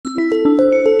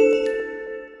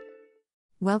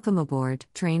Welcome aboard,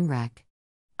 Trainwreck.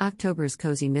 October's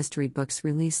Cozy Mystery Books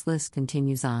release list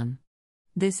continues on.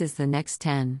 This is the next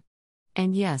 10.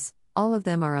 And yes, all of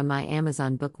them are on my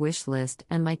Amazon book wish list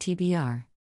and my TBR.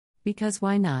 Because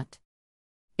why not?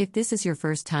 If this is your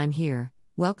first time here,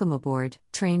 welcome aboard,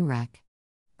 Trainwreck.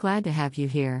 Glad to have you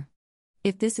here.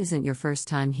 If this isn't your first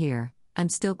time here, I'm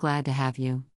still glad to have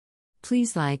you.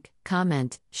 Please like,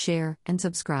 comment, share, and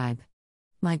subscribe.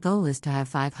 My goal is to have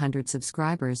 500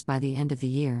 subscribers by the end of the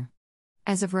year.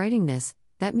 As of writing this,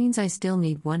 that means I still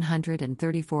need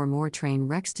 134 more train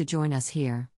wrecks to join us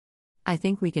here. I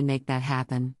think we can make that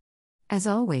happen. As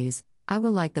always, I will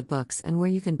like the books and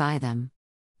where you can buy them.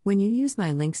 When you use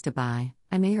my links to buy,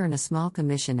 I may earn a small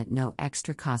commission at no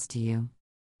extra cost to you.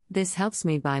 This helps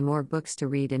me buy more books to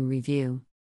read and review.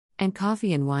 And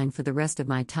coffee and wine for the rest of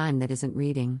my time that isn't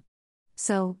reading.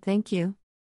 So, thank you.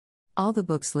 All the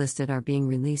books listed are being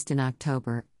released in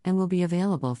October, and will be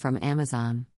available from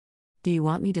Amazon. Do you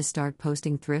want me to start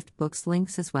posting thrift books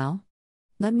links as well?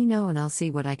 Let me know and I'll see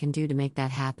what I can do to make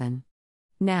that happen.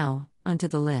 Now, onto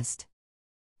the list.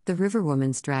 The River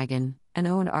Woman's Dragon, an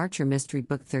Owen Archer Mystery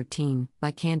Book 13,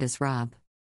 by Candace Robb.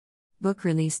 Book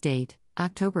release date,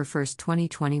 October 1,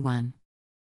 2021.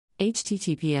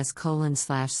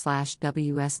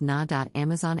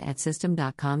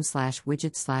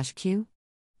 https://ws.na.amazon@system.com/widget/q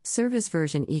Service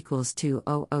version equals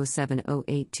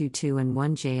 200708222 and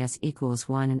 1JS equals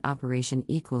 1 and operation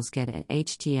equals get at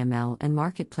HTML and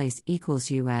marketplace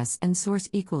equals US and source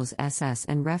equals SS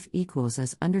and ref equals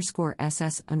as _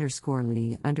 SS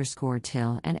 _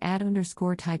 till and add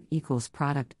 _ type equals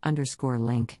product _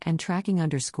 link and tracking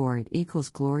 _ it equals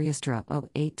Gloriastra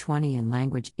 0820 and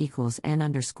language equals N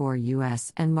 _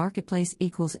 US and marketplace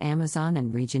equals Amazon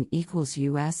and region equals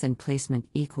US and placement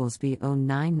equals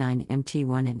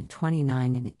B099MT1 and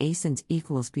 29 and ASINs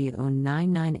equals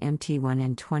B099MT1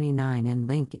 and 29 and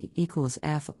link equals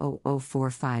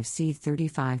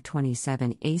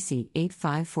F0045C3527 AC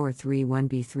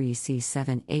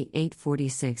 85431B3C7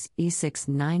 A846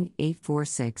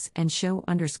 E69846 and show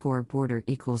 _ border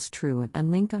equals true and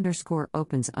link _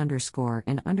 opens _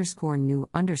 and _ new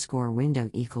 _ window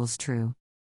equals true.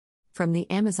 From the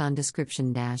Amazon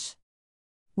description dash.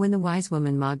 When the wise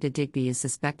woman Magda Digby is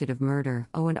suspected of murder,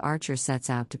 Owen Archer sets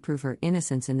out to prove her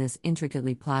innocence in this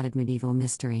intricately plotted medieval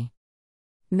mystery.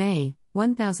 May,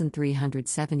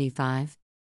 1375.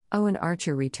 Owen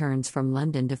Archer returns from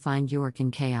London to find York in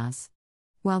chaos.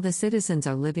 While the citizens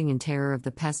are living in terror of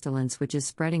the pestilence which is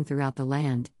spreading throughout the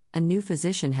land, a new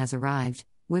physician has arrived,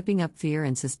 whipping up fear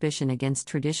and suspicion against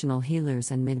traditional healers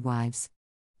and midwives.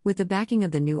 With the backing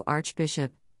of the new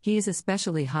archbishop, he is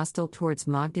especially hostile towards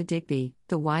Magda Digby,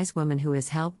 the wise woman who has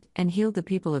helped and healed the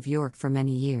people of York for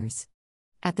many years.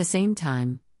 At the same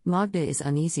time, Magda is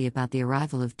uneasy about the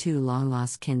arrival of two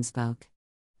long-lost kinsfolk.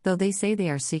 Though they say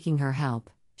they are seeking her help,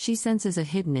 she senses a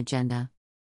hidden agenda.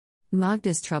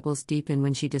 Magda's troubles deepen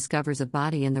when she discovers a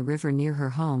body in the river near her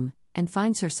home, and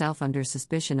finds herself under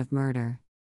suspicion of murder.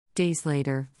 Days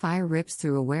later, fire rips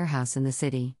through a warehouse in the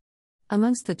city.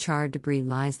 Amongst the charred debris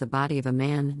lies the body of a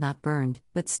man not burned,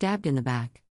 but stabbed in the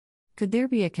back. Could there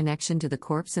be a connection to the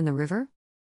corpse in the river?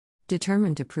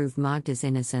 Determined to prove Magda's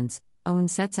innocence, Owen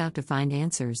sets out to find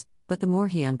answers, but the more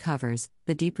he uncovers,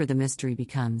 the deeper the mystery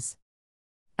becomes.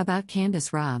 About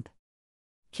Candace Robb.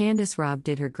 Candace Robb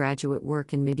did her graduate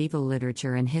work in medieval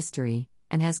literature and history,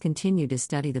 and has continued to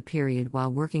study the period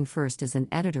while working first as an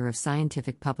editor of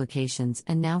scientific publications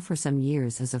and now for some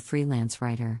years as a freelance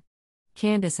writer.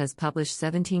 Candace has published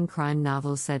 17 crime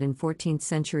novels set in 14th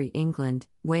century England,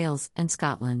 Wales, and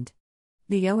Scotland.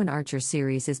 The Owen Archer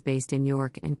series is based in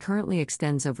York and currently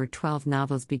extends over 12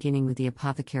 novels beginning with The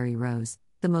Apothecary Rose.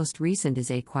 The most recent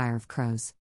is A Choir of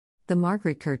Crows. The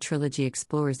Margaret Kerr trilogy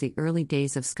explores the early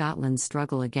days of Scotland's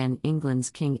struggle against England's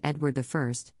King Edward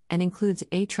I, and includes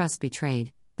A Trust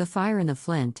Betrayed, The Fire in the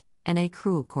Flint, and A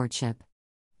Cruel Courtship.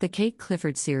 The Kate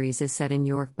Clifford series is set in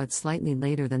York but slightly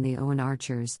later than the Owen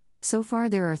Archers. So far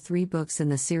there are 3 books in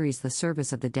the series: The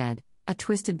Service of the Dead, A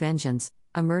Twisted Vengeance,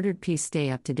 A Murdered Peace.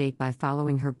 Stay up to date by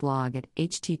following her blog at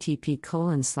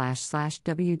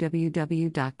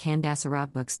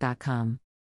http://www.candacerobbooks.com.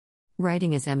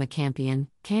 Writing as Emma Campion,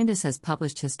 Candace has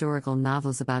published historical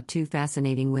novels about 2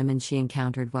 fascinating women she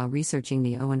encountered while researching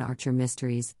the Owen Archer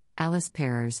mysteries: Alice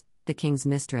Perrers, The King's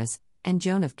Mistress, and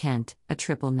Joan of Kent, A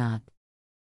Triple Knot.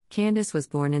 Candace was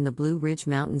born in the Blue Ridge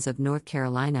Mountains of North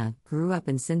Carolina, grew up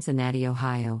in Cincinnati,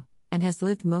 Ohio, and has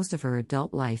lived most of her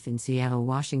adult life in Seattle,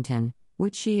 Washington,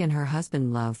 which she and her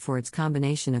husband love for its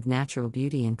combination of natural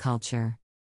beauty and culture.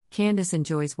 Candace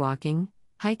enjoys walking,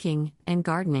 hiking, and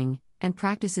gardening, and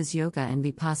practices yoga and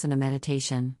vipassana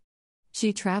meditation.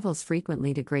 She travels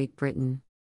frequently to Great Britain.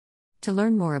 To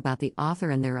learn more about the author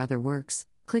and their other works,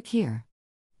 click here.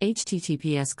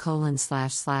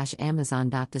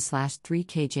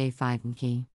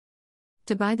 https://amazon.de/3kj5nkey.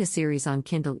 To buy the series on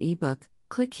Kindle ebook,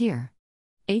 click here.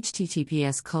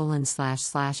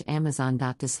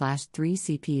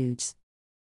 https://amazon.de/3cpuj.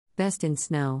 Best in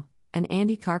Snow, an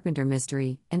Andy Carpenter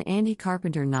mystery, an Andy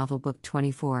Carpenter novel, book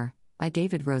 24, by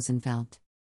David Rosenfeld.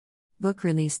 Book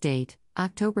release date,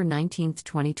 October 19,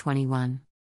 2021.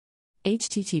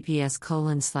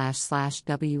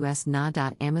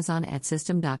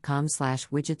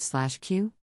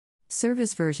 https://ws.na.amazon@system.com/widget/q.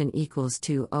 Service version equals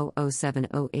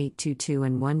 200708222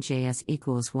 and 1JS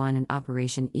equals 1 and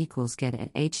operation equals get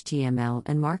at HTML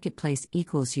and marketplace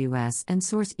equals US and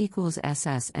source equals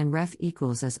SS and ref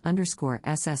equals as underscore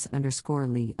SS underscore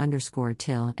Lee underscore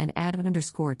till and add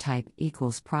underscore type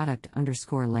equals product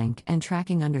underscore link and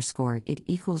tracking underscore it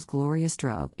equals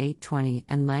glorious-draw 820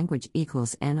 and language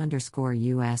equals N underscore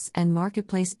US and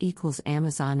marketplace equals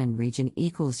Amazon and region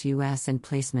equals US and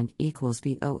placement equals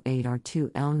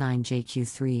B08R2L9JQ3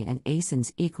 and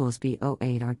ASINs equals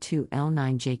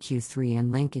B08R2L9JQ3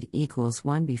 and link it equals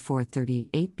 1 before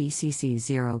 38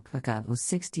 BCC0 KK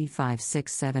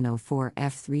 0656704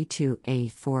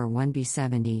 F32A41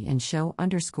 B70 and show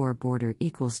underscore border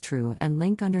equals true and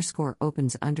link underscore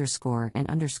opens underscore and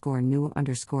underscore new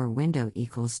underscore window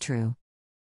equals true.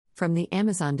 From the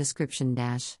Amazon description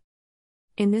dash.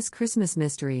 In this Christmas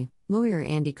mystery, lawyer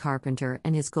Andy Carpenter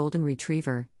and his golden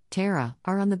retriever, Tara,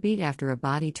 are on the beat after a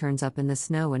body turns up in the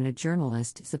snow and a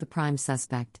journalist is the prime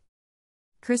suspect.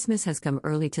 Christmas has come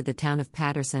early to the town of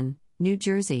Paterson, New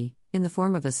Jersey, in the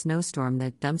form of a snowstorm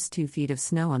that dumps 2 feet of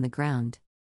snow on the ground.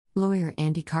 Lawyer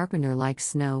Andy Carpenter likes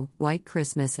snow, white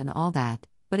Christmas and all that,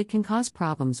 but it can cause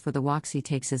problems for the walks he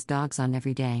takes his dogs on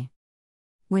every day.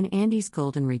 When Andy's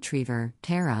golden retriever,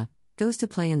 Tara, goes to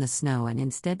play in the snow and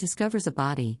instead discovers a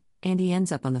body, Andy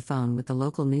ends up on the phone with the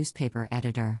local newspaper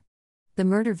editor. The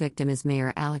murder victim is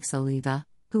Mayor Alex Oliva,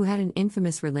 who had an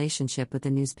infamous relationship with the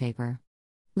newspaper.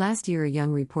 Last year, a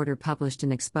young reporter published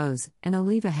an expose, and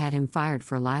Oliva had him fired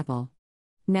for libel.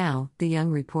 Now, the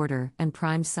young reporter, and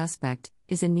prime suspect,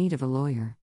 is in need of a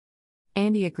lawyer.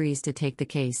 Andy agrees to take the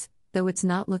case, though it's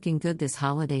not looking good this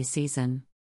holiday season.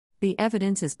 The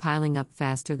evidence is piling up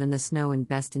faster than the snow in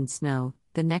Best in Snow,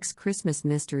 the next Christmas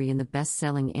mystery in the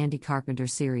best-selling Andy Carpenter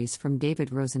series from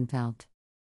David Rosenfeld.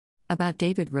 About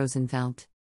David Rosenfeld.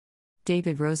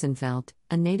 David Rosenfeld,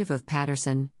 a native of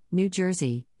Paterson, New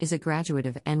Jersey, is a graduate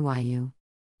of NYU.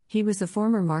 He was the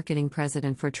former marketing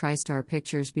president for TriStar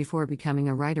Pictures before becoming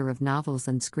a writer of novels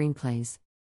and screenplays.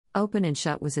 Open and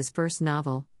Shut was his first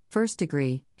novel. First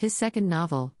Degree, his second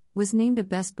novel, was named a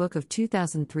Best Book of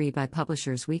 2003 by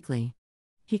Publishers Weekly.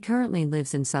 He currently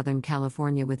lives in Southern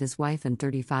California with his wife and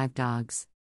 35 dogs.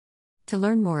 To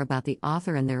learn more about the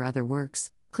author and their other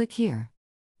works, click here.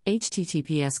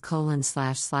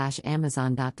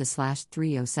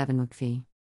 https://amazon.de/307ukfi.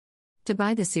 To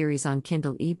buy the series on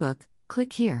Kindle ebook,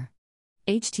 click here.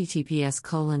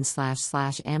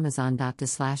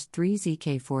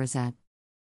 https://amazon.de/3zk4z.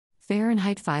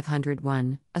 Fahrenheit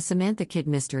 501, A Samantha Kidd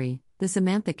Mystery, The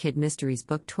Samantha Kidd Mysteries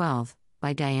Book 12,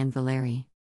 by Diane Valeri.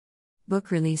 Book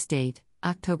release date,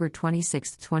 October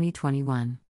 26,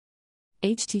 2021.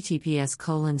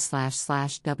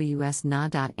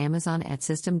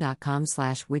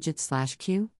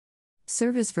 https://ws.na.amazon@system.com/widget/q.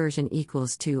 Service version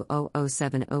equals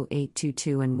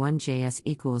 200708222 and 1JS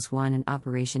equals 1 and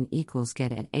operation equals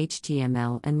get at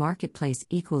HTML and marketplace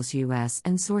equals US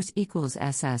and source equals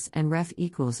SS and ref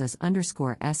equals as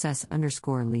underscore SS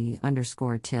underscore Lee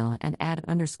underscore till and add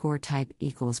underscore type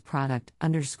equals product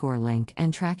underscore link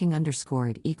and tracking underscore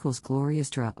it equals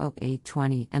glorious-draw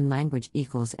 820 and language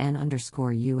equals N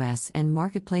underscore US and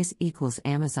marketplace equals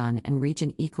Amazon and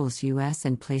region equals US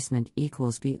and placement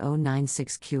equals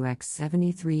B096QX73HS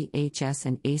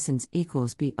and ASINs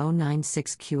equals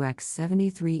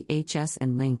B096QX73HS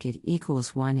and link it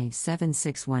equals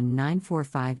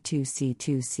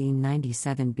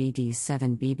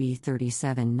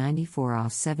 1A7619452C2C97BD7BB3794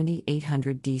 off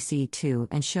 7800 DC2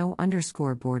 and show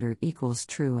underscore border equals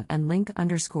true and link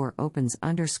underscore opens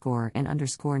underscore and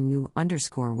underscore new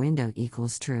underscore window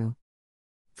equals true.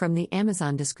 From the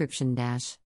Amazon description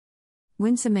dash.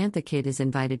 When Samantha Kidd is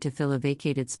invited to fill a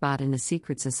vacated spot in a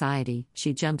secret society,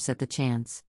 she jumps at the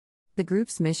chance. The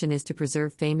group's mission is to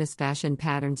preserve famous fashion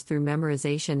patterns through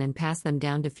memorization and pass them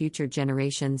down to future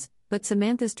generations, but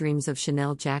Samantha's dreams of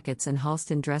Chanel jackets and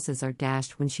Halston dresses are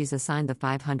dashed when she's assigned the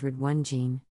 501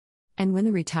 gene. And when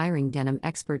the retiring denim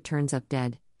expert turns up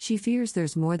dead, she fears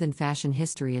there's more than fashion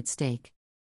history at stake.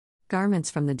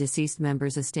 Garments from the deceased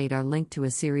member's estate are linked to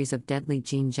a series of deadly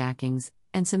gene jackings,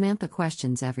 and Samantha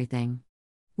questions everything.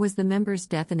 Was the member's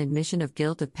death an admission of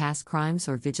guilt of past crimes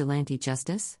or vigilante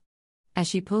justice? As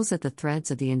she pulls at the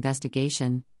threads of the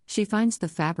investigation, she finds the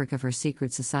fabric of her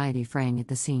secret society fraying at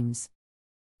the seams.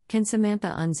 Can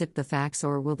Samantha unzip the facts,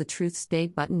 or will the truth stay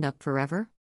buttoned up forever?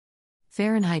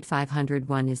 Fahrenheit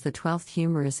 501 is the 12th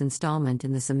humorous installment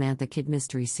in the Samantha Kidd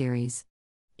mystery series.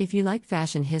 If you like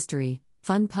fashion history,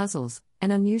 fun puzzles,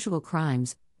 and unusual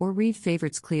crimes, or read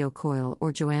favorites Cleo Coyle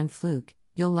or Joanne Fluke,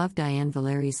 you'll love Diane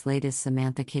Valeri's latest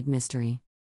Samantha Kidd mystery.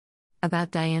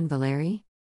 About Diane Valeri?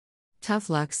 Tough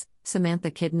Lucks, Samantha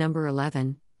Kidd number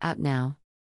 11, out now.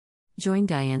 Join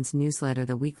Diane's newsletter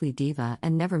The Weekly Diva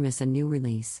and never miss a new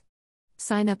release.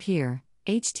 Sign up here,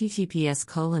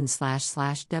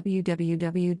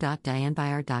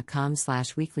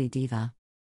 https://www.dianebayar.com/weeklydiva.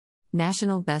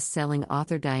 National best-selling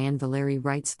author Diane Valeri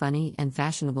writes funny and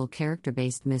fashionable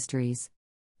character-based mysteries.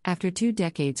 After 2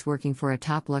 decades working for a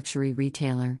top luxury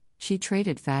retailer, she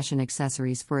traded fashion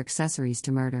accessories for accessories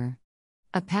to murder.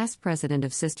 A past president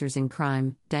of Sisters in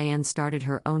Crime, Diane started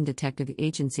her own detective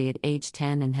agency at age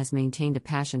 10 and has maintained a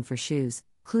passion for shoes,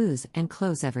 clues, and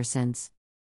clothes ever since.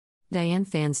 Diane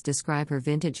fans describe her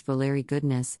vintage Valeri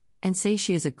goodness, and say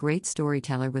she is a great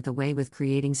storyteller with a way with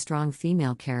creating strong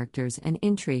female characters and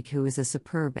intrigue, who is a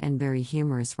superb and very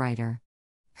humorous writer.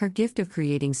 Her gift of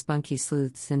creating spunky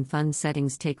sleuths in fun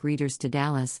settings take readers to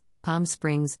Dallas, Palm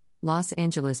Springs, Los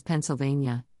Angeles,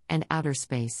 Pennsylvania, and outer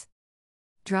space.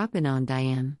 Drop in on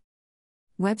Diane.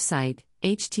 Website,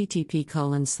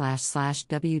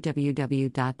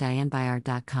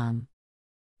 http://www.dianebayar.com.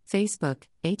 Facebook,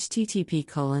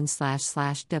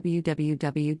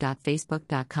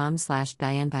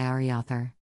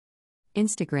 http://www.facebook.com/DianeBayarAuthor.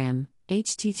 Instagram,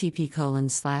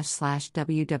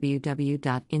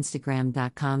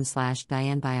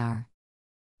 http://www.instagram.com/DianeBayar.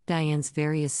 Diane's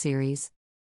various series.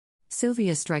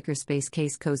 Sylvia Stryker Space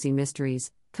Case Cozy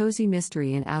Mysteries, Cozy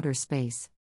Mystery in Outer Space.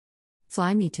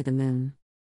 Fly Me to the Moon.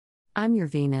 I'm Your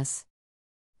Venus.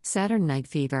 Saturn Night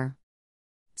Fever.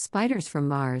 Spiders from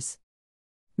Mars.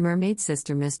 Mermaid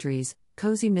Sister Mysteries,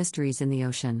 Cozy Mysteries in the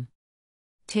Ocean.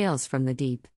 Tales from the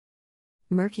Deep.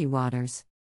 Murky Waters.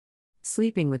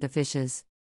 Sleeping with the Fishes.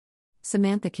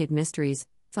 Samantha Kidd Mysteries,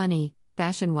 funny,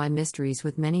 fashion Y mysteries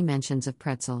with many mentions of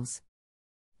pretzels.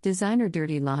 Designer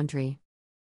Dirty Laundry.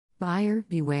 Buyer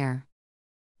Beware.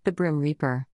 The Brim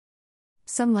Reaper.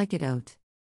 Some Like It Oat.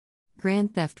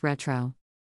 Grand Theft Retro.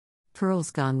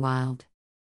 Pearls Gone Wild.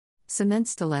 Cement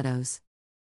Stilettos.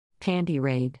 Panty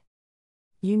Raid.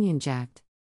 Union Jacked.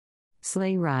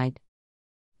 Sleigh Ride.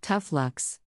 Tough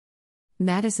Lucks.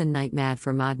 Madison Night Mad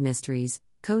for Mod Mysteries,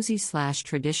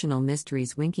 Cozy/Traditional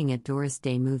Mysteries winking at Doris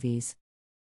Day movies.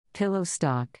 Pillow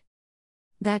Stalk.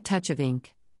 That Touch of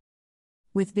Ink.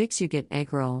 With Vicks you get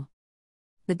egg roll.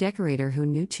 The Decorator Who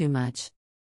Knew Too Much.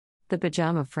 The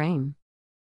Pajama Frame.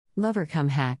 Lover Come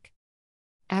Hack.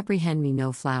 Apprehend Me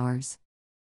No Flowers.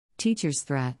 Teacher's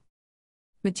Threat.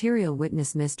 Material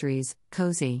Witness Mysteries,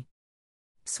 Cozy.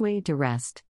 Swayed to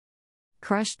Rest.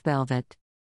 Crushed Velvet.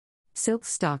 Silk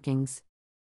Stockings.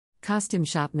 Costume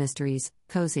Shop Mysteries,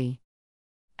 Cozy.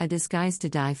 A Disguise to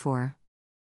Die For.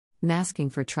 Masking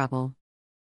for Trouble.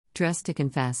 Dress to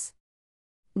Confess.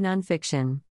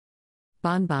 Nonfiction.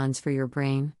 Bonbons for Your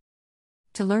Brain.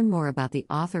 To learn more about the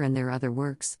author and their other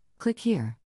works, click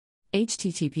here.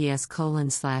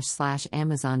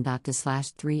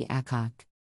 https://amazon.de/3acock.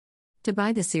 To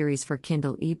buy the series for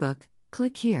Kindle ebook,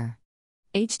 click here.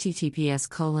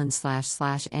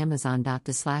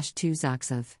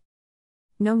 https://amazon.de/2zoxov.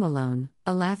 No Malone,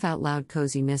 A Laugh Out Loud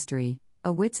Cozy Mystery,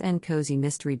 A Wits End Cozy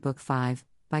Mystery Book 5,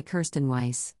 by Kirsten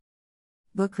Weiss.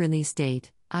 Book release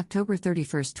date, October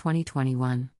 31,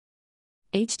 2021.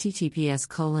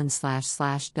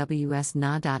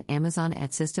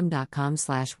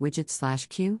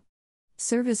 https://ws.na.amazon@system.com/widgets/q.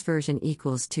 Service version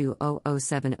equals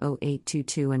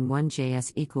 200708222 and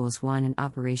 1JS equals 1 and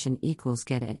operation equals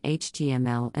get at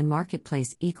HTML and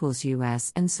marketplace equals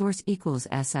US and source equals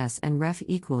SS and ref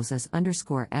equals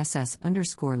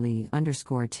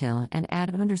s_SS_lee_till and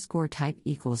add_type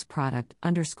equals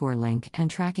product_link and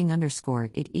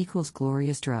tracking_it equals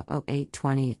glorioustra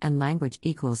 0820 and language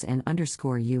equals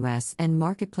n_US and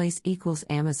marketplace equals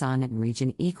Amazon and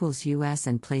region equals US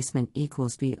and placement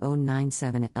equals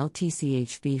B097 LTCHV4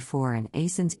 and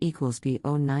ASINs equals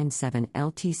B097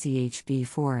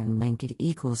 LTCHV4 and link it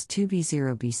equals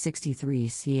 2B0B63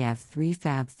 CF3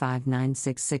 Fab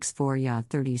 59664 YA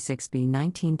 36B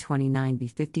 1929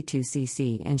 B52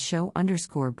 CC and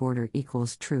show_border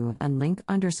equals true and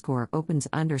link_opens_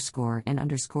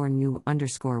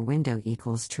 and_new_window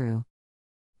equals true.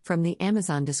 From the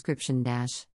Amazon description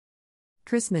dash.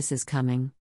 Christmas is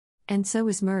coming. And so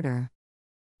is murder.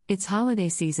 It's holiday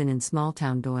season in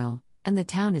small-town Doyle, and the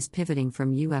town is pivoting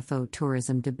from UFO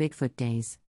tourism to Bigfoot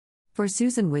days. For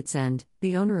Susan Whitsend,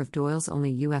 the owner of Doyle's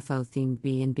only UFO-themed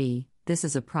B&B, this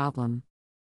is a problem.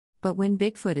 But when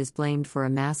Bigfoot is blamed for a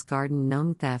mass garden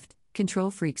gnome theft, control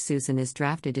freak Susan is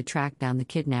drafted to track down the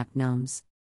kidnapped gnomes.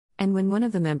 And when one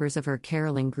of the members of her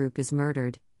caroling group is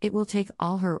murdered, it will take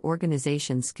all her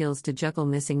organization's skills to juggle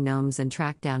missing gnomes and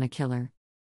track down a killer.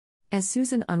 As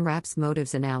Susan unwraps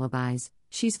motives and alibis,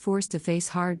 she's forced to face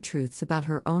hard truths about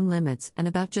her own limits and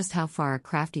about just how far a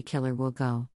crafty killer will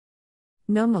go.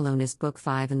 Gnome Alone is Book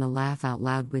 5 in the Laugh Out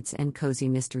Loud Whitsend Cozy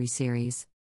Mystery series.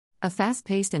 A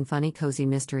fast-paced and funny cozy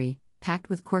mystery, packed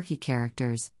with quirky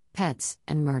characters, pets,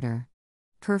 and murder.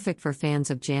 Perfect for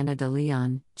fans of Jana de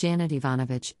Leon, Janet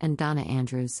Ivanovich, and Donna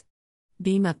Andrews.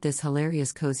 Beam up this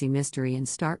hilarious cozy mystery and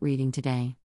start reading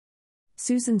today.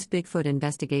 Susan's Bigfoot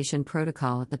Investigation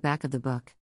Protocol at the back of the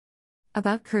book.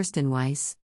 About Kirsten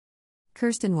Weiss.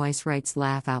 Kirsten Weiss writes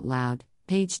laugh out loud,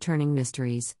 page-turning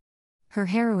mysteries. Her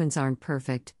heroines aren't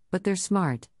perfect, but they're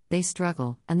smart, they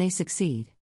struggle, and they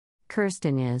succeed.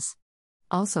 Kirsten is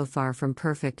also far from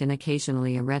perfect and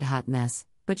occasionally a red-hot mess,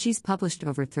 but she's published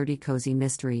over 30 cozy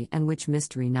mystery and witch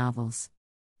mystery novels.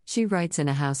 She writes in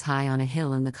a house high on a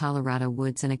hill in the Colorado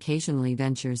woods and occasionally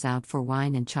ventures out for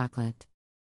wine and chocolate.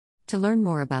 To learn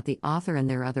more about the author and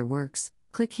their other works,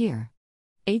 click here.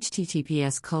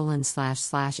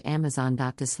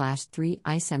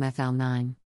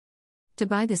 https://amazon.to/3icemfl9. To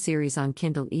buy the series on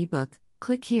Kindle ebook,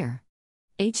 click here.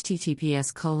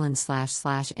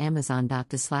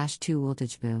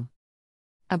 https://amazon.to/2voltageboo.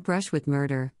 A Brush with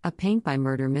Murder, A Paint by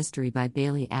Murder Mystery by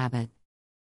Bailey Abbott.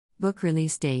 Book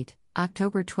release date,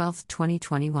 October 12,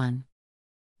 2021.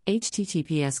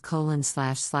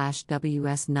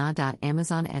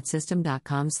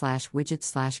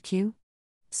 https://ws.na.amazon@system.com/widget/q.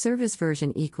 Service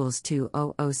version equals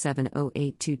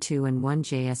 200708222 and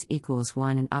 1JS equals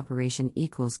 1 and operation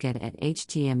equals get at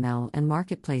HTML and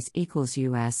marketplace equals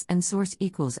US and source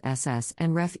equals SS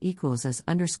and ref equals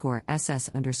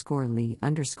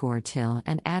as_SS_Lee_till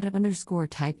and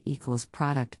add_type equals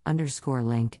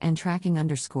product_link and tracking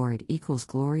 _ equals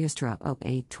Gloriostra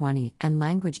 0820 and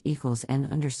language equals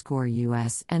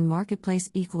N_US and marketplace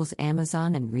equals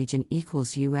Amazon and region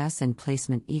equals US and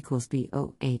placement equals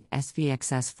B08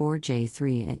 SVXS4J3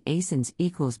 and ASINs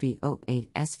equals B08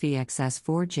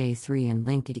 SVXS4J3 and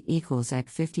linked equals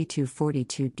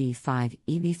EC5242D5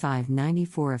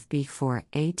 EB594FB4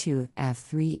 A2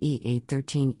 F3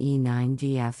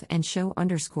 E813E9DF and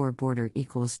show_border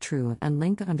equals true and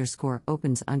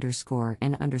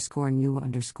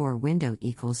link_opens_and_new_window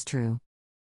equals true.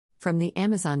 From the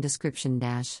Amazon description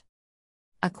dash.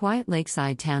 A quiet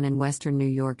lakeside town in western New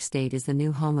York State is the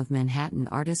new home of Manhattan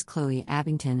artist Chloe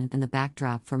Abington and the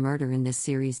backdrop for Murder in this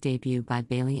series debut by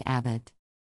Bailey Abbott.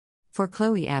 For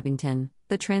Chloe Abington,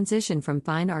 the transition from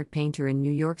fine art painter in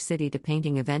New York City to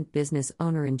painting event business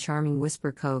owner in charming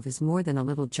Whisper Cove is more than a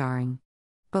little jarring.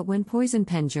 But when Poison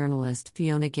Pen journalist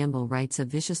Fiona Gimble writes a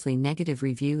viciously negative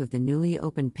review of the newly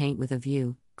opened Paint with a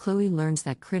View, Chloe learns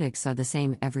that critics are the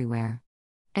same everywhere.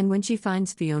 And when she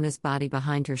finds Fiona's body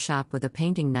behind her shop with a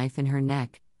painting knife in her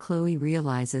neck, Chloe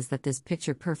realizes that this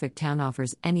picture-perfect town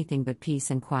offers anything but peace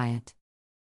and quiet.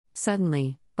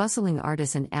 Suddenly, bustling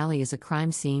Artisan Alley is a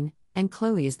crime scene, and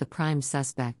Chloe is the prime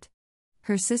suspect.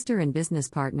 Her sister and business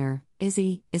partner,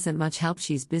 Izzy, isn't much help.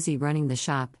 She's busy running the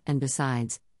shop, and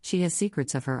besides, she has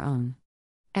secrets of her own.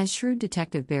 As shrewd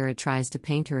Detective Barrett tries to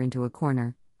paint her into a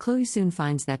corner, Chloe soon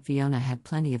finds that Fiona had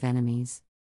plenty of enemies.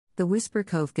 The Whisper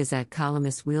Cove Gazette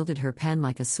columnist wielded her pen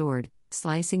like a sword,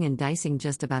 slicing and dicing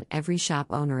just about every shop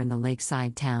owner in the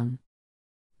lakeside town.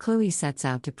 Chloe sets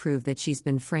out to prove that she's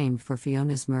been framed for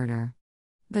Fiona's murder.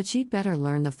 But she'd better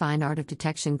learn the fine art of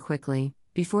detection quickly,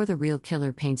 before the real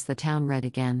killer paints the town red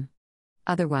again.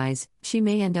 Otherwise, she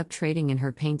may end up trading in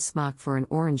her paint smock for an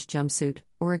orange jumpsuit,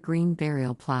 or a green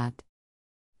burial plot.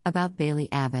 About Bailey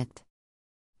Abbott.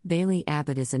 Bailey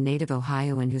Abbott is a native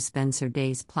Ohioan who spends her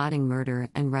days plotting murder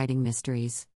and writing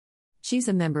mysteries. She's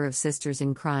a member of Sisters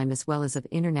in Crime as well as of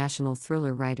international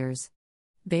thriller writers.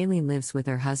 Bailey lives with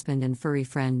her husband and furry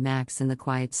friend Max in the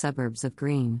quiet suburbs of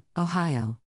Greene,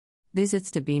 Ohio. Visits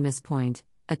to Bemis Point,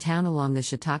 a town along the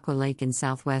Chautauqua Lake in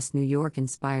southwest New York,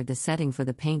 inspired the setting for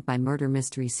the Paint by Murder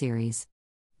mystery series.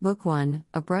 Book 1,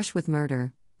 A Brush with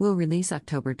Murder, will release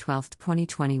October 12,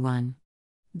 2021.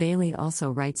 Bailey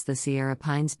also writes the Sierra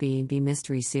Pines B&B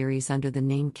mystery series under the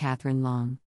name Catherine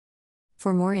Long.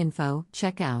 For more info,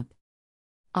 check out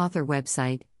author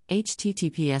website,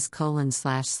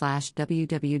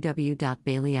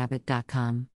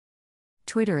 https://www.baileyAbbott.com.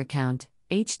 Twitter account,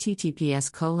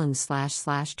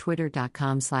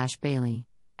 https://twitter.com/Bailey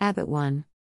Abbott1.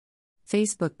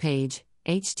 Facebook page,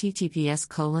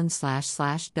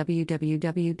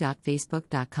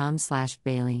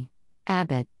 https://www.facebook.com/Bailey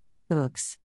Abbott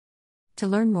Books. To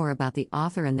learn more about the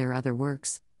author and their other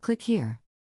works, click here.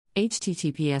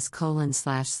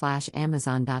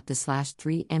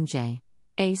 https://amazon.de/3mj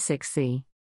A6c.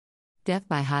 Death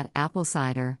by Hot Apple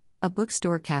Cider, A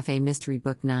Bookstore Cafe Mystery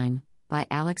Book 9, by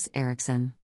Alex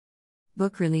Erickson.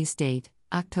 Book release date,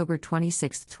 October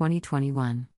 26,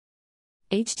 2021.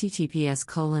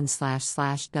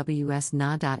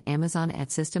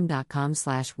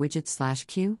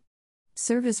 https://ws.na.amazon@system.com/widget/q.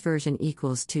 Service version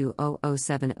equals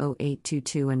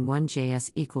 200708222 and 1JS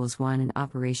equals 1 and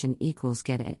operation equals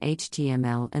get at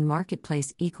HTML and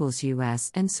marketplace equals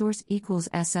US and source equals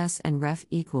SS and ref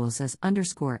equals as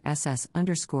underscore SS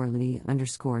underscore Lee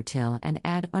underscore till and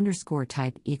add underscore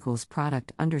type equals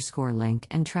product underscore link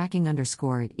and tracking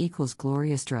underscore it equals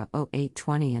Gloriastra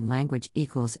 0820 and language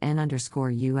equals N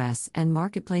underscore US and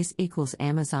marketplace equals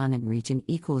Amazon and region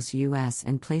equals US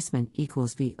and placement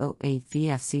equals B08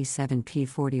 VFC 7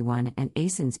 P41 and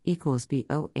ASINs equals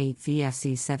B08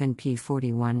 VFC 7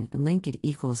 P41 and Linked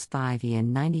equals 5E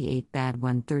and 98 BAD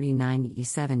 139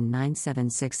 E7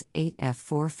 9768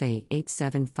 F4 FA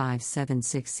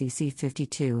 87576 CC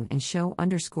 52 and show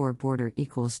underscore border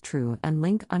equals true and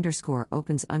link underscore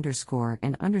opens underscore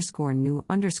and underscore new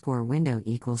underscore window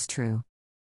equals true.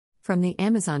 From the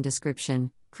Amazon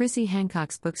description, Chrissy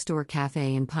Hancock's Bookstore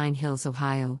Cafe in Pine Hills,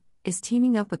 Ohio, is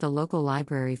teaming up with the local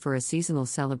library for a seasonal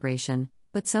celebration,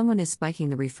 but someone is spiking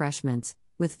the refreshments,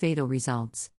 with fatal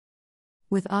results.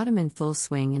 With autumn in full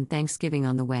swing and Thanksgiving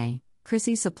on the way,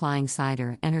 Chrissy's supplying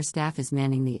cider and her staff is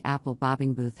manning the apple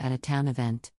bobbing booth at a town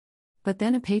event. But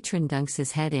then a patron dunks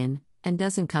his head in, and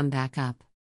doesn't come back up.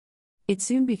 It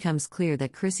soon becomes clear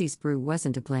that Chrissy's brew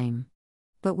wasn't to blame.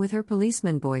 But with her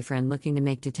policeman boyfriend looking to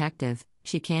make detective,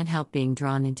 she can't help being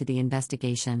drawn into the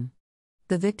investigation.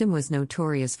 The victim was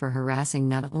notorious for harassing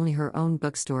not only her own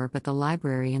bookstore but the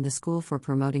library and the school for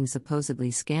promoting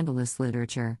supposedly scandalous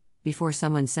literature, before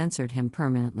someone censored him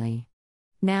permanently.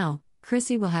 Now,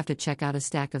 Chrissy will have to check out a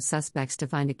stack of suspects to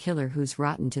find a killer who's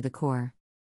rotten to the core.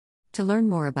 To learn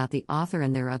more about the author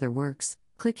and their other works,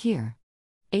 click here.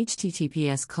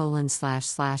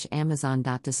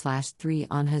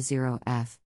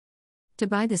 https://amazon.de/3onha0f. To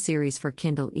buy the series for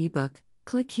Kindle ebook,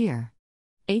 click here.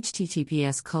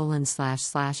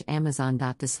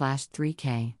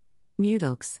 https://amazon.de/3k.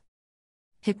 Mutokes.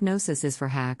 Hypnosis is for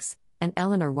Hacks, an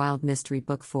Eleanor Wilde Mystery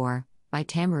Book 4, by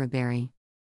Tamara Berry.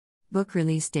 Book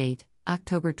release date,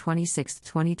 October 26,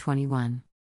 2021.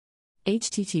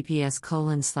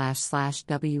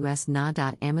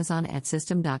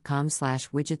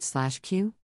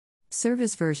 https://ws.na.amazon@system.com/widget/q.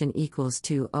 Service version equals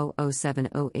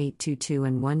 200708222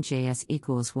 and 1JS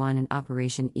equals 1 and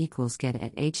operation equals get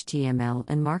at HTML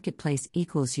and marketplace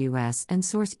equals US and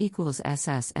source equals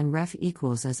SS and ref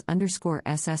equals as underscore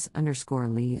SS underscore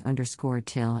Lee underscore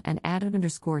till and add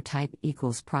underscore type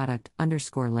equals product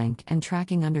underscore link and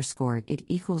tracking underscore it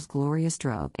equals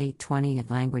Gloriastra 820 and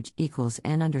language equals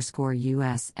N underscore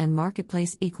US and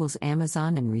marketplace equals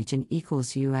Amazon and region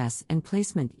equals US and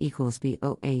placement equals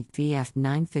B08 VF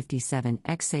 957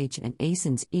 XH and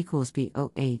ASINs equals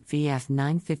B08 VF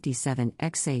 957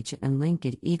 XH and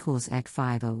Linked equals EC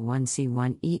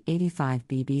 501C1 E85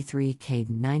 BB3 K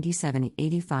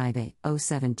 9785 A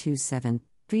 0727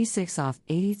 36 off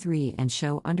 83 and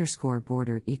show underscore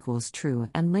border equals true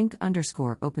and link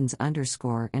underscore opens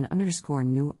underscore and underscore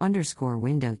new underscore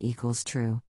window equals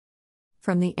true.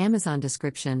 From the Amazon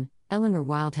description, Eleanor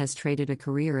Wilde has traded a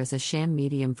career as a sham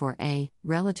medium for a,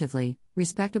 relatively,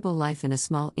 respectable life in a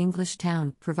small English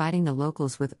town, providing the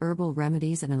locals with herbal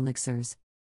remedies and elixirs.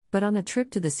 But on a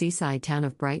trip to the seaside town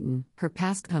of Brighton, her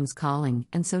past comes calling,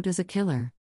 and so does a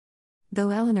killer.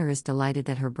 Though Eleanor is delighted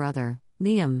that her brother,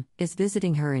 Liam, is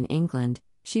visiting her in England,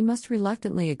 she must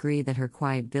reluctantly agree that her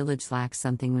quiet village lacks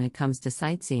something when it comes to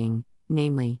sightseeing,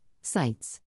 namely,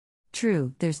 sights.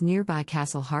 True, there's nearby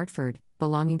Castle Hertford,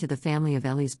 belonging to the family of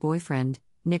Ellie's boyfriend,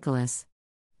 Nicholas.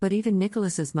 But even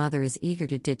Nicholas's mother is eager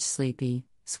to ditch sleepy,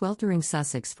 sweltering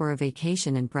Sussex for a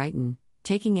vacation in Brighton,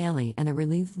 taking Ellie and a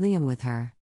relieved Liam with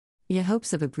her. Yet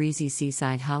hopes of a breezy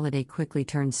seaside holiday quickly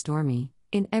turn stormy,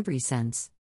 in every sense.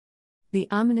 The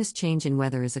ominous change in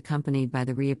weather is accompanied by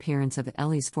the reappearance of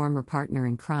Ellie's former partner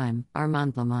in crime,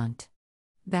 Armand Lamont.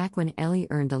 Back when Ellie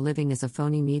earned a living as a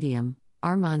phony medium,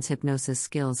 Armand's hypnosis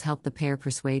skills helped the pair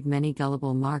persuade many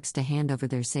gullible marks to hand over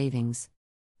their savings.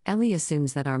 Ellie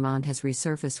assumes that Armand has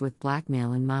resurfaced with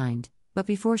blackmail in mind, but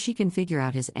before she can figure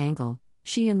out his angle,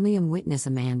 she and Liam witness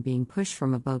a man being pushed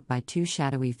from a boat by two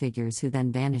shadowy figures who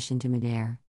then vanish into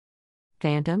midair.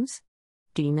 Phantoms?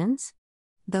 Demons?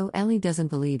 Though Ellie doesn't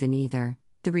believe in either,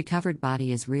 the recovered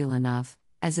body is real enough,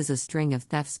 as is a string of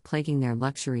thefts plaguing their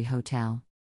luxury hotel.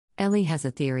 Ellie has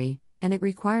a theory, and it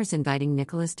requires inviting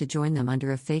Nicholas to join them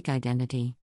under a fake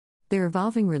identity. Their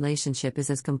evolving relationship is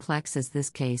as complex as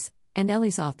this case, and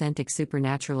Ellie's authentic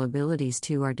supernatural abilities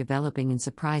too are developing in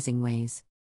surprising ways.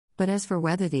 But as for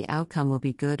whether the outcome will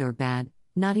be good or bad,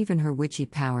 not even her witchy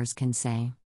powers can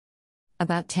say.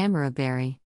 About Tamara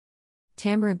Berry.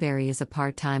 Tamara Berry is a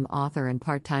part-time author and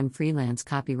part-time freelance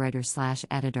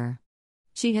copywriter/editor.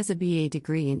 She has a BA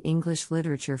degree in English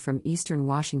literature from Eastern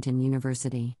Washington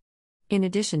University. In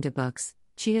addition to books,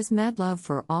 she has mad love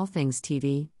for all things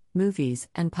TV, movies,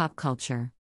 and pop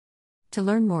culture. To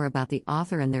learn more about the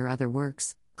author and their other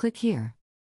works, click here.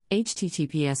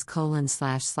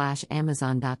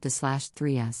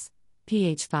 https://amazon.de/3s,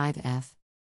 ph5f.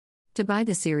 To buy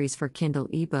the series for Kindle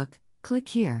ebook, click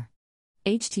here.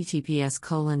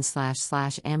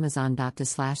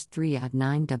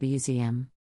 https://amazon.de/3od9wzm.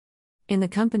 In the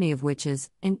Company of Witches,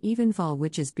 an Evenfall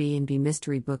Witches B&B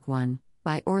Mystery Book 1,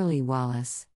 by Orly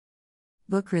Wallace.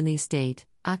 Book release date,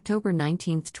 October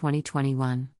 19,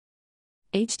 2021.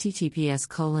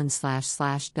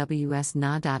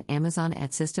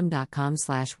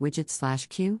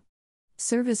 https://ws.na.amazon@system.com/widget/q.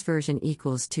 Service version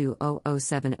equals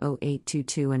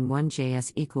 200708222 and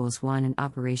 1JS equals 1 and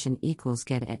operation equals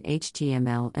get at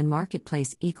HTML and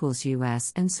marketplace equals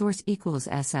US and source equals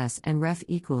SS and ref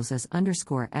equals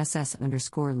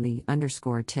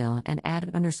as_SS_Lee_till and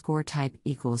add_type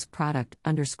equals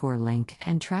product_link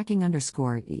and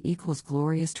tracking_e equals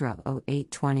glorioustra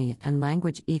 0820 and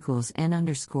language equals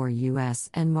N_US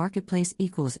and marketplace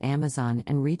equals Amazon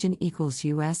and region equals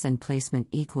US and placement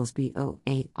equals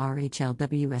BO8 RHL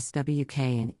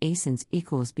WSWK and ASINs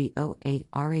equals BO8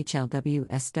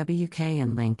 RHLWSWK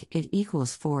and link it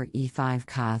equals 4E5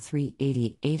 Ka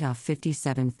 388 off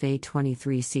 57 Fe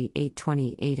 23 C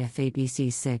 828 FABC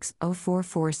 6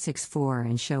 04464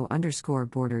 and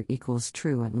show_border equals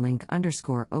true and link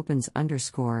 _opens_ and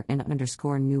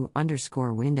new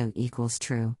window equals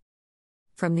true.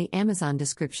 From the Amazon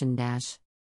description dash.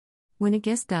 When a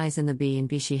guest dies in the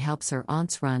B&B she helps her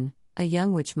aunts run. A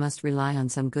young witch must rely on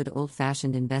some good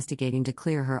old-fashioned investigating to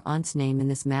clear her aunt's name in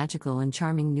this magical and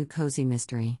charming new cozy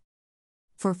mystery.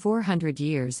 For 400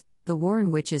 years, the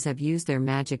Warren witches have used their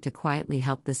magic to quietly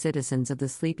help the citizens of the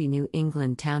sleepy New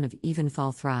England town of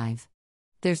Evenfall thrive.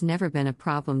 There's never been a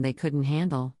problem they couldn't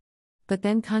handle. But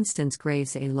then Constance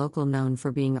Graves, a local known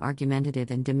for being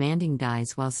argumentative and demanding,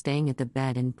 dies while staying at the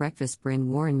bed and breakfast Bryn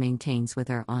Warren maintains with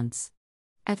her aunts.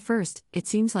 At first, it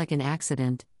seems like an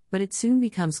accident, but it soon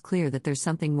becomes clear that there's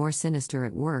something more sinister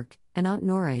at work, and Aunt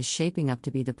Nora is shaping up to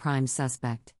be the prime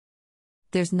suspect.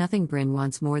 There's nothing Bryn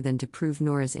wants more than to prove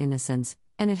Nora's innocence,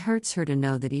 and it hurts her to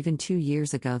know that even 2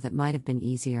 years ago that might have been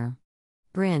easier.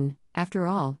 Bryn, after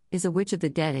all, is a witch of the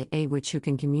dead, a witch who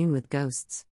can commune with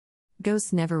ghosts.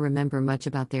 Ghosts never remember much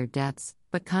about their deaths,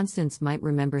 but Constance might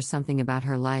remember something about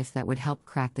her life that would help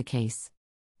crack the case.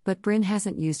 But Bryn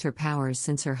hasn't used her powers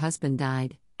since her husband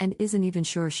died, and isn't even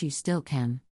sure she still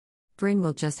can. Bryn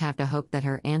will just have to hope that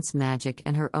her aunt's magic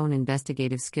and her own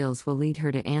investigative skills will lead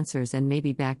her to answers and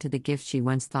maybe back to the gift she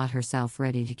once thought herself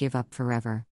ready to give up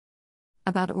forever.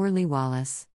 About Orly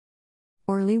Wallace.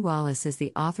 Orly Wallace is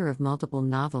the author of multiple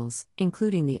novels,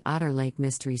 including the Otter Lake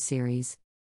Mystery series.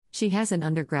 She has an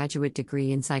undergraduate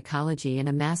degree in psychology and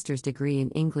a master's degree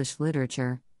in English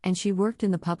literature, and she worked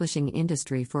in the publishing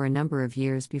industry for a number of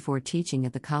years before teaching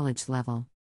at the college level.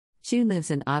 She lives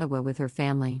in Ottawa with her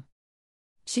family.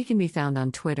 She can be found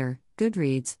on Twitter,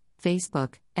 Goodreads,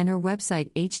 Facebook, and her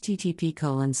website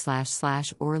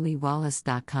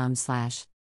http://orlywallace.com/.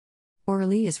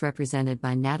 Orly is represented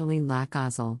by Natalie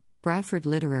Lacazel, Bradford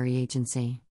Literary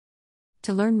Agency.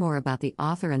 To learn more about the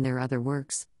author and their other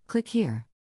works, click here.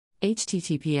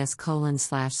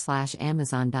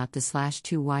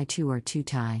 https://amazon.de/2y2 or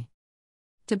 2tie.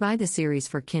 To buy the series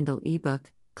for Kindle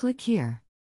ebook, click here.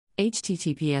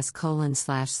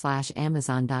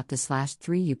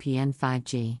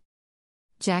 https://amazon.de/3upn5g.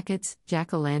 Jackets,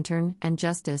 Jack-o'-lantern, and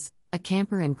Justice, A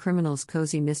Camper and Criminal's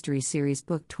Cozy Mystery Series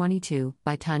Book 22,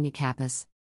 by Tanya Kappas.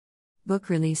 Book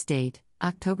release date,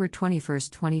 October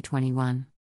 21, 2021.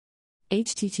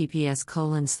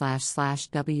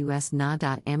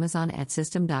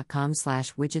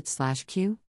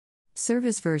 https://ws.na.amazon@system.com/widget/q.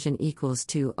 Service version equals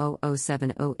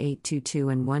 20070822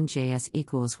 and 1JS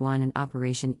equals 1 and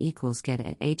operation equals get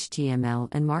at HTML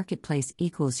and marketplace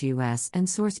equals US and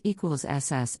source equals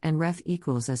SS and ref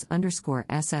equals as underscore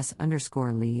SS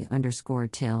underscore Lee underscore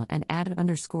till and add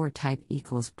underscore type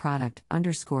equals product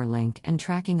underscore link and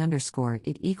tracking underscore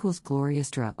it equals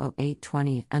Gloriostra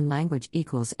 0820 and language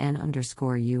equals N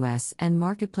underscore US and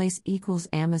marketplace equals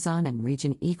Amazon and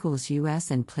region equals US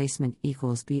and placement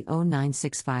equals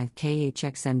B0965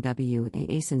 KHXMW and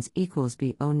ASINs equals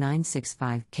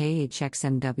B0965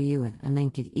 KHXMW and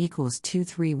link it equals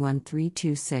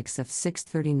 231326 of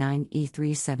 639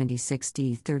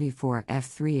 E376 D34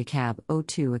 F3 ACAB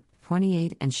 02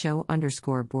 28 and show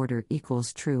underscore border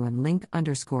equals true and link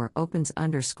underscore opens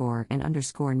underscore and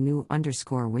underscore new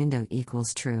underscore window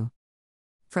equals true.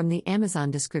 From the Amazon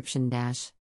description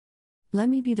dash. Let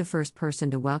me be the first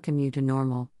person to welcome you to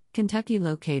Normal, Kentucky,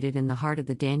 located in the heart of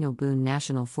the Daniel Boone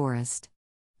National Forest.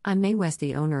 I'm Mae West,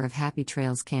 the owner of Happy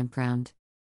Trails Campground.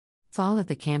 Fall at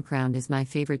the campground is my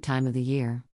favorite time of the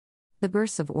year. The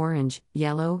bursts of orange,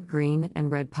 yellow, green, and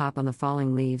red pop on the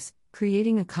falling leaves,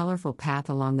 creating a colorful path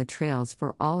along the trails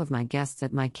for all of my guests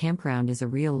at my campground is a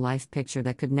real-life picture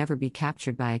that could never be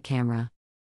captured by a camera.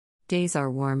 Days are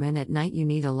warm and at night you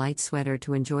need a light sweater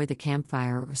to enjoy the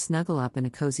campfire or snuggle up in a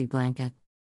cozy blanket.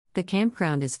 The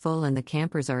campground is full and the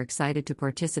campers are excited to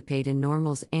participate in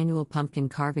Normal's annual pumpkin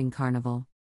carving carnival.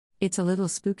 It's a little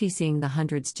spooky seeing the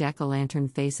hundreds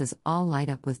jack-o'-lantern faces all light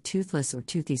up with toothless or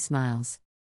toothy smiles.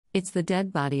 It's the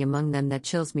dead body among them that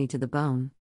chills me to the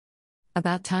bone.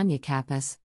 About Tanya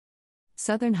Kappas.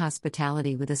 Southern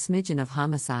hospitality with a smidgen of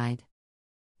homicide.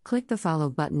 Click the follow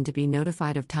button to be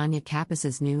notified of Tanya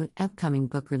Kappas's new upcoming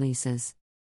book releases.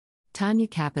 Tanya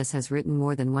Kappas has written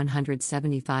more than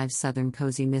 175 Southern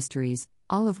cozy mysteries,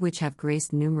 all of which have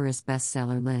graced numerous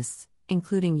bestseller lists,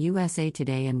 including USA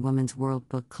Today and Women's World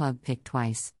Book Club picked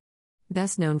twice.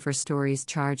 Best known for stories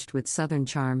charged with Southern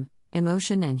charm,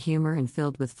 emotion and humor and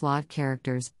filled with flawed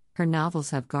characters, her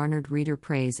novels have garnered reader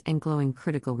praise and glowing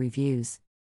critical reviews.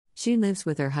 She lives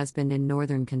with her husband in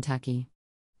northern Kentucky.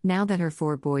 Now that her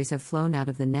 4 boys have flown out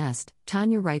of the nest,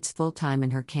 Tanya writes full-time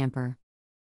in her camper.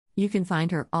 You can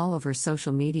find her all over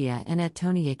social media and at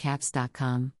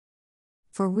TonyaKappas.com.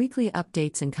 For weekly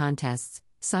updates and contests,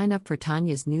 sign up for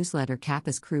Tanya's newsletter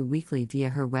Kappas Crew Weekly via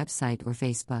her website or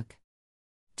Facebook.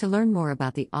 To learn more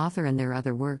about the author and their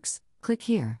other works, click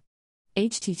here.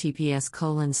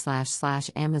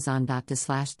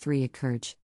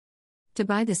 https://amazon.to/3acurge. To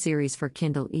buy the series for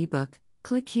Kindle ebook,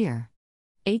 click here.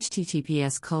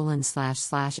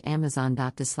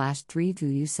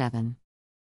 https://amazon.to/3vu7.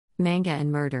 Manga and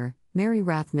Murder, Mary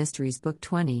Rath Mysteries Book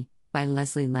 20, by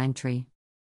Leslie Langtry.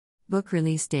 Book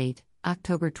release date,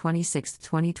 October 26,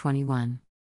 2021.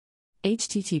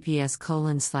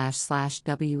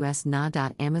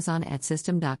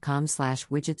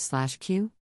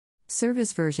 https://ws.na.amazon@system.com/widget/q.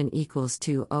 Service version equals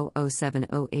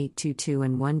 20070822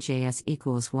 and 1JS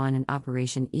equals 1 and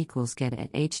operation equals get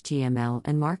at HTML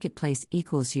and marketplace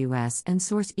equals US and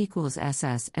source equals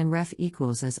SS and ref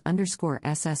equals as underscore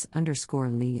SS underscore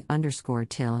Lee underscore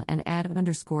till and add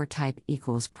underscore type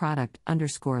equals product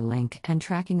underscore link and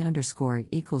tracking underscore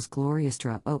equals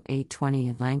Gloriostra 0820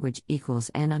 and language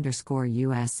equals N underscore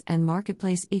US and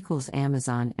marketplace equals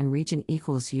Amazon and region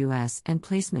equals US and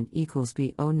placement equals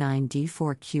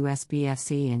B09D4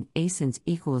 QSBFC and ASINs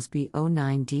equals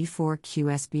B09D4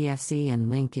 QSBFC and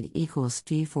link it equals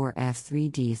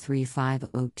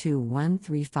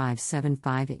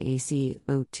V4F3D3502135575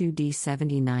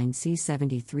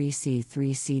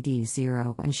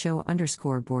 AC02D79C73C3CD0 and show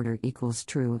underscore border equals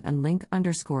true and link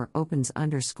underscore opens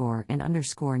underscore and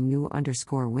underscore new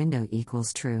underscore window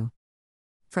equals true.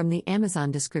 From the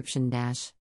Amazon description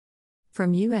dash.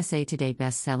 From USA Today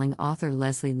best-selling author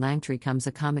Leslie Langtry comes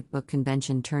a comic book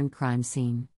convention turned crime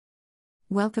scene.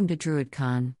 Welcome to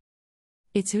DruidCon.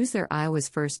 It's Who's There, Iowa's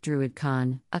first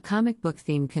DruidCon, a comic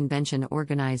book-themed convention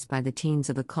organized by the teens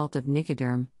of the Cult of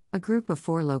Nicoderm, a group of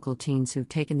 4 local teens who've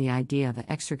taken the idea of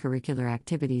extracurricular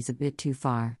activities a bit too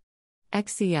far.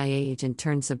 Ex-CIA agent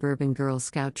turned suburban Girl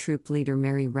Scout troop leader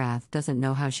Mary Rath doesn't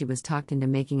know how she was talked into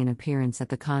making an appearance at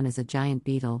the con as a giant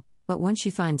beetle, but once she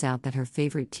finds out that her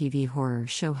favorite TV horror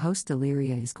show host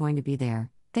Deliria is going to be there,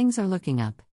 things are looking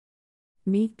up.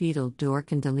 Meet Beetle,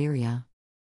 Dork and Deliria.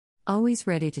 Always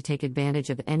ready to take advantage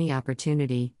of any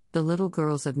opportunity, the little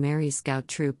girls of Mary's Scout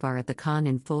troop are at the con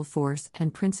in full force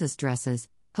and princess dresses,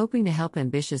 hoping to help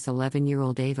ambitious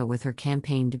 11-year-old Ava with her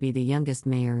campaign to be the youngest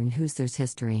mayor in Who's There's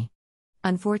history.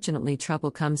 Unfortunately,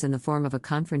 trouble comes in the form of a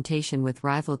confrontation with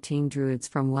rival teen druids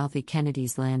from wealthy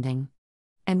Kennedy's Landing.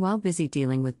 And while busy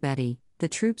dealing with Betty, the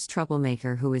troupe's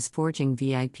troublemaker who is forging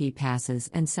VIP passes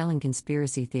and selling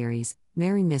conspiracy theories,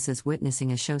 Mary misses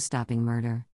witnessing a show-stopping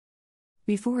murder.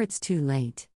 Before it's too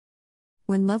late.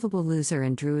 When lovable loser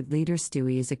and Druid leader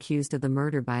Stewie is accused of the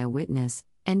murder by a witness,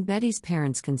 and Betty's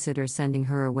parents consider sending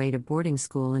her away to boarding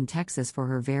school in Texas for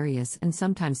her various and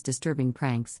sometimes disturbing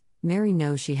pranks, Mary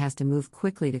knows she has to move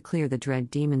quickly to clear the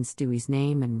dread demon Stewie's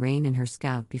name and reign in her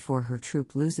scout before her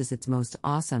troop loses its most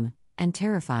awesome and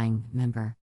terrifying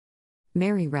member.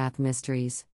 Mary Rath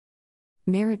Mysteries.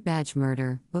 Merit Badge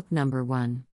Murder, Book Number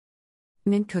 1.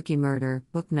 Mint Cookie Murder,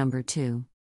 Book Number 2.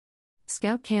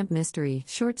 Scout Camp Mystery,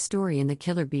 short story in the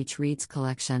Killer Beach Reads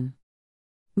collection.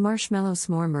 Marshmallow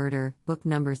S'more Murder, Book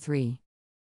Number 3.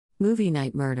 Movie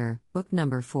Night Murder, Book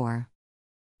Number 4.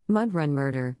 Mud Run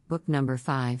Murder, Book Number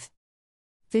 5.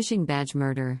 Fishing Badge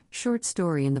Murder, short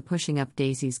story in the Pushing Up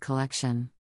Daisies collection.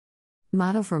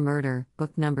 Motto for Murder,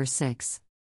 Book Number 6.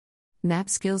 Map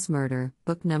Skills Murder,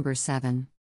 Book Number 7.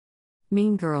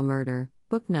 Mean Girl Murder,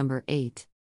 Book Number 8.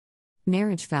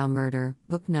 Marriage Vow Murder,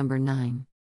 Book Number 9.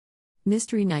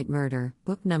 Mystery Night Murder,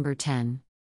 Book Number 10.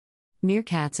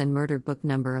 Meerkats and Murder, Book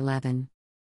Number 11.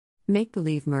 Make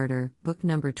Believe Murder, Book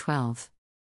Number 12.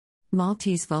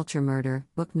 Maltese Vulture Murder,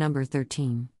 Book Number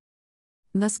 13.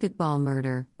 Musketball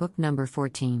Murder, Book Number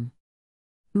 14.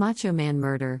 Macho Man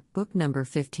Murder, Book Number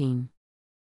 15.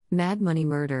 Mad Money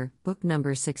Murder, Book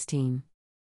Number 16.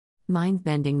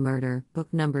 Mind-Bending Murder, Book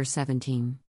Number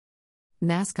 17.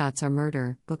 Mascots Are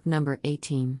Murder, Book Number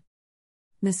 18.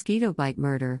 Mosquito Bite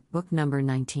Murder, Book Number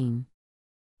 19.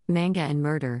 Manga and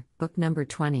Murder, Book Number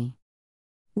 20.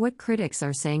 What critics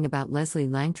are saying about Leslie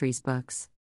Langtry's books.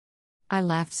 I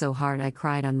laughed so hard I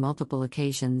cried on multiple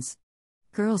occasions.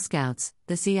 Girl Scouts,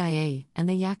 the CIA, and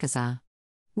the Yakuza.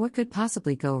 What could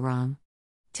possibly go wrong?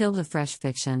 Tilda Fresh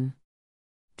Fiction.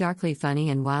 Darkly funny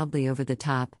and wildly over the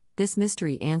top, this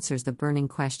mystery answers the burning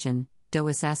question, do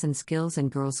assassin skills and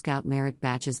Girl Scout merit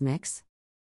badges mix?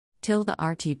 Tilda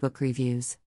RT Book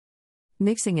Reviews.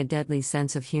 Mixing a deadly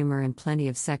sense of humor and plenty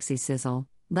of sexy sizzle,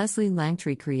 Leslie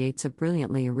Langtry creates a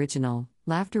brilliantly original,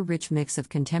 laughter-rich mix of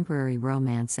contemporary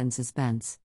romance and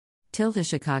suspense. Tilda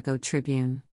Chicago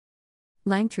Tribune.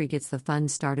 Langtry gets the fun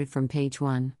started from page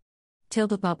 1.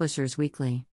 Tilda Publishers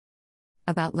Weekly.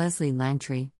 About Leslie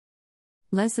Langtry.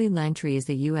 Leslie Langtry is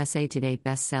the USA Today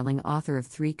best-selling author of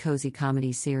 3 cozy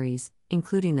comedy series,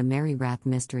 including the Mary Rath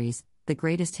Mysteries, the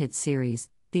Greatest Hits series,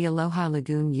 the Aloha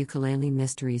Lagoon Ukulele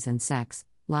Mysteries, and Sex,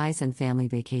 Lies and Family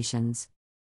Vacations.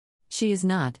 She is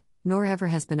not, nor ever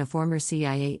has been, a former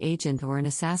CIA agent or an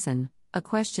assassin, a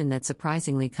question that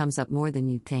surprisingly comes up more than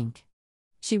you'd think.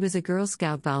 She was a Girl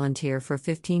Scout volunteer for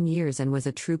 15 years and was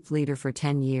a troop leader for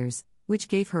 10 years, which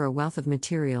gave her a wealth of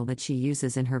material that she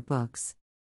uses in her books.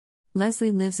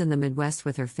 Leslie lives in the Midwest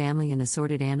with her family and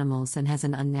assorted animals and has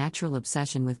an unnatural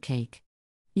obsession with cake.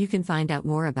 You can find out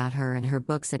more about her and her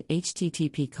books at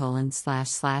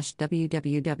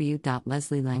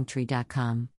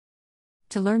http://www.leslielangtry.com.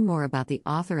 To learn more about the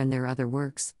author and their other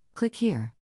works, click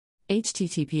here.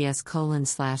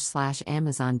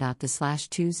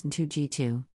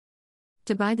 https://amazon.de/2s2g2.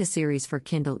 To buy the series for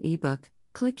Kindle ebook,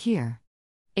 click here.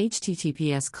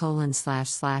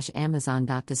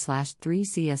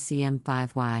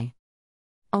 https://amazon.de/3cscm5y.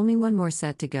 Only one more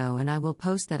set to go and I will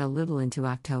post that a little into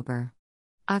October.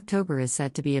 October is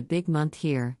set to be a big month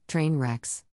here, train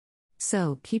wrecks.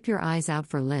 So, keep your eyes out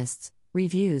for lists,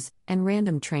 reviews, and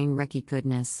random train wrecky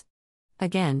goodness.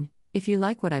 Again, if you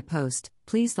like what I post,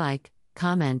 please like,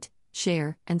 comment,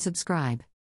 share, and subscribe.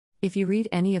 If you read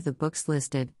any of the books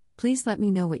listed, please let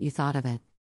me know what you thought of it.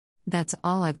 That's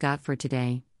all I've got for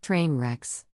today, train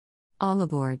wrecks. All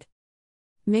aboard.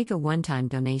 Make a one-time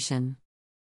donation.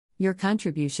 Your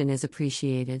contribution is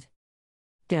appreciated.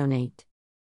 Donate.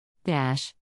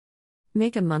 Dash.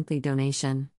 Make a monthly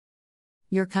donation.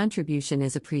 Your contribution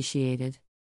is appreciated.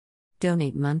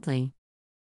 Donate monthly.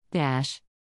 Dash.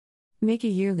 Make a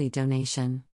yearly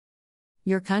donation.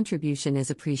 Your contribution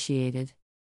is appreciated.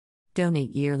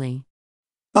 Donate yearly.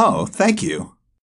 Oh, thank you.